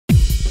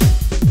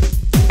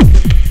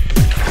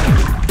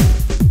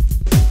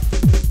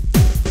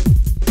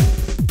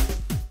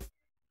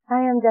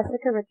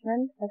Jessica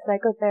Richmond, a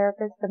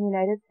psychotherapist from the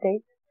United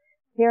States,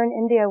 here in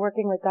India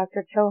working with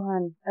Dr.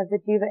 Chauhan of the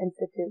Jiva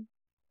Institute.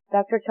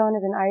 Dr. Chauhan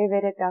is an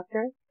Ayurvedic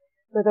doctor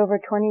with over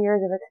 20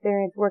 years of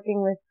experience working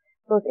with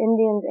both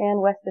Indians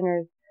and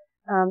Westerners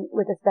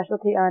with a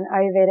specialty on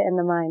Ayurveda and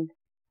the mind.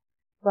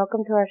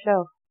 Welcome to our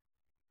show.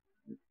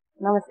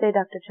 Namaste,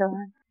 Dr.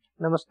 Chauhan.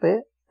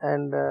 Namaste,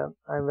 and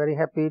I'm very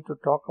happy to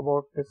talk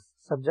about this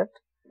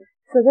subject.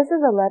 So this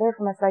is a letter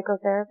from a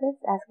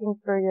psychotherapist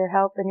asking for your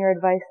help and your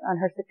advice on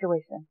her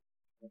situation.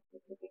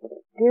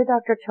 Dear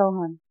Dr.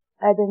 Chauhan,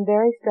 I've been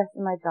very stressed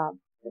in my job.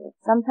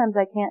 Sometimes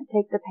I can't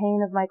take the pain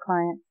of my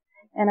clients,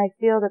 and I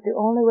feel that the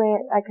only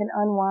way I can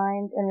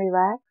unwind and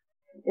relax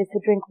is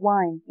to drink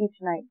wine each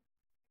night.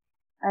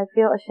 I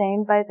feel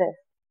ashamed by this.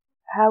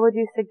 How would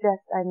you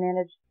suggest I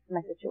manage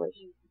my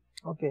situation?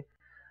 Okay,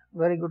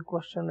 very good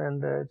question,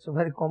 and it's a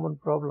very common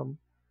problem.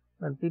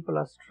 When people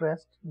are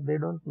stressed, they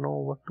don't know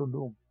what to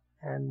do.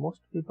 And most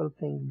people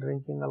think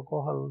drinking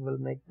alcohol will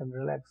make them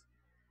relax.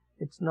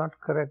 It's not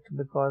correct,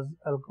 because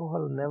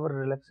alcohol never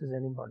relaxes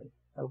anybody.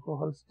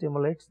 Alcohol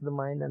stimulates the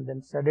mind and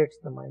then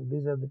sedates the mind.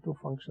 These are the two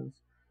functions.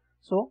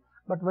 So,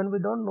 but when we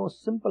don't know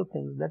simple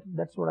things,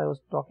 that's what I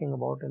was talking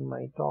about in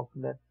my talk,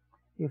 that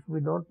if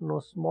we don't know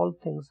small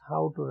things,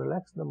 how to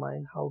relax the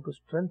mind, how to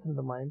strengthen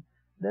the mind,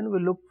 then we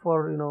look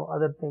for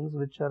other things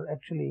which are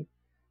actually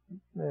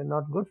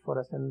not good for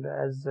us. And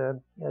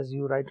as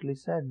you rightly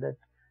said, that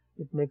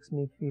it makes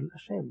me feel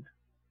ashamed.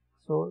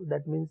 So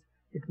that means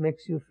it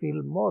makes you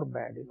feel more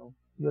bad.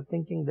 You're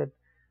thinking that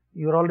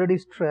you're already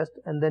stressed,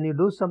 and then you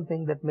do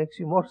something that makes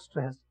you more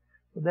stressed.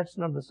 So that's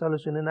not the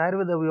solution. In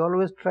Ayurveda, we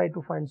always try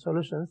to find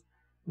solutions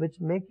which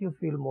make you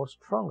feel more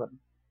stronger.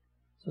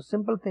 So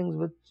simple things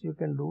which you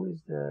can do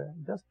is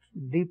just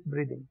deep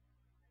breathing.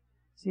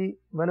 See,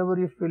 whenever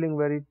you're feeling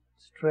very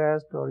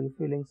stressed or you're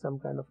feeling some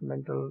kind of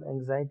mental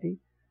anxiety,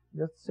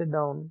 just sit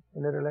down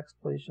in a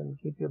relaxed position,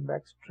 keep your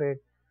back straight,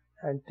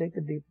 and take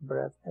a deep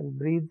breath and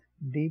breathe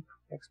deep.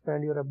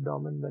 Expand your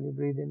abdomen when you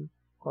breathe in,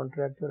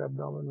 contract your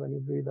abdomen when you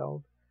breathe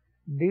out.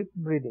 Deep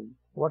breathing.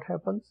 What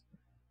happens?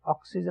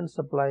 Oxygen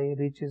supply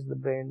reaches the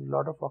brain,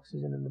 lot of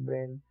oxygen in the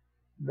brain.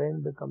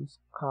 Brain becomes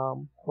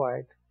calm,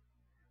 quiet.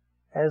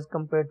 As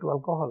compared to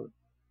alcohol,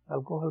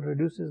 alcohol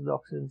reduces the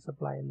oxygen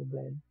supply in the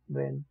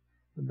brain.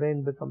 The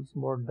brain becomes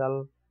more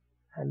dull,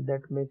 and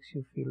that makes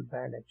you feel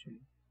bad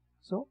actually.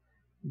 So,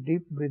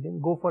 deep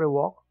breathing. Go for a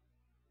walk.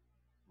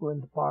 Go in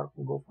the park,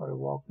 go for a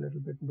walk a little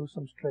bit, do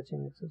some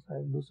stretching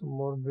exercise, do some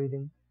more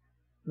breathing,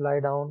 lie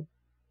down,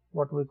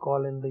 what we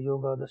call in the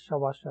yoga the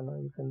shavasana.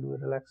 You can do a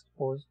relaxed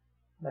pose,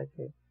 like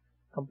a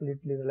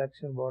completely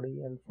relax your body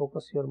and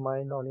focus your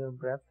mind on your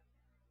breath.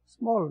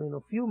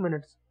 Small, few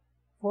minutes,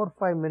 4 or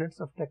 5 minutes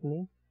of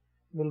technique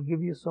will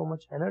give you so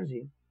much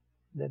energy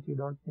that you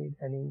don't need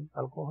any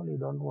alcohol. You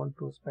don't want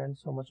to spend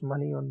so much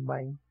money on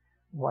buying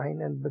wine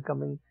and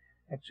becoming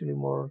actually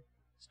more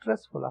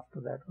stressful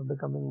after that, or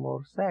becoming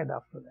more sad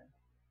after that.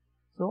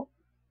 So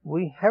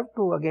we have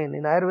to, again,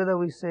 in Ayurveda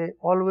we say,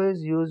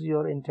 always use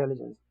your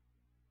intelligence.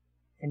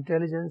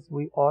 Intelligence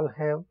we all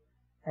have,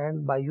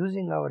 and by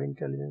using our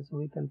intelligence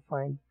we can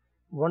find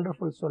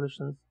wonderful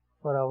solutions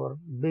for our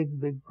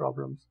big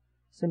problems,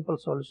 simple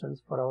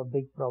solutions for our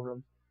big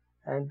problems.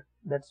 And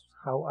that's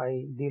how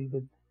I deal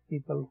with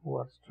people who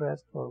are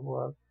stressed or who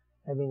are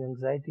having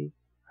anxiety.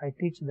 I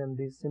teach them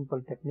these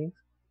simple techniques,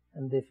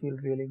 and they feel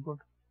really good.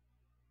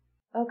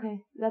 Okay,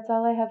 that's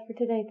all I have for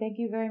today. Thank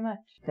you very much.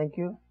 Thank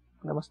you.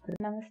 Namaste.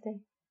 Namaste.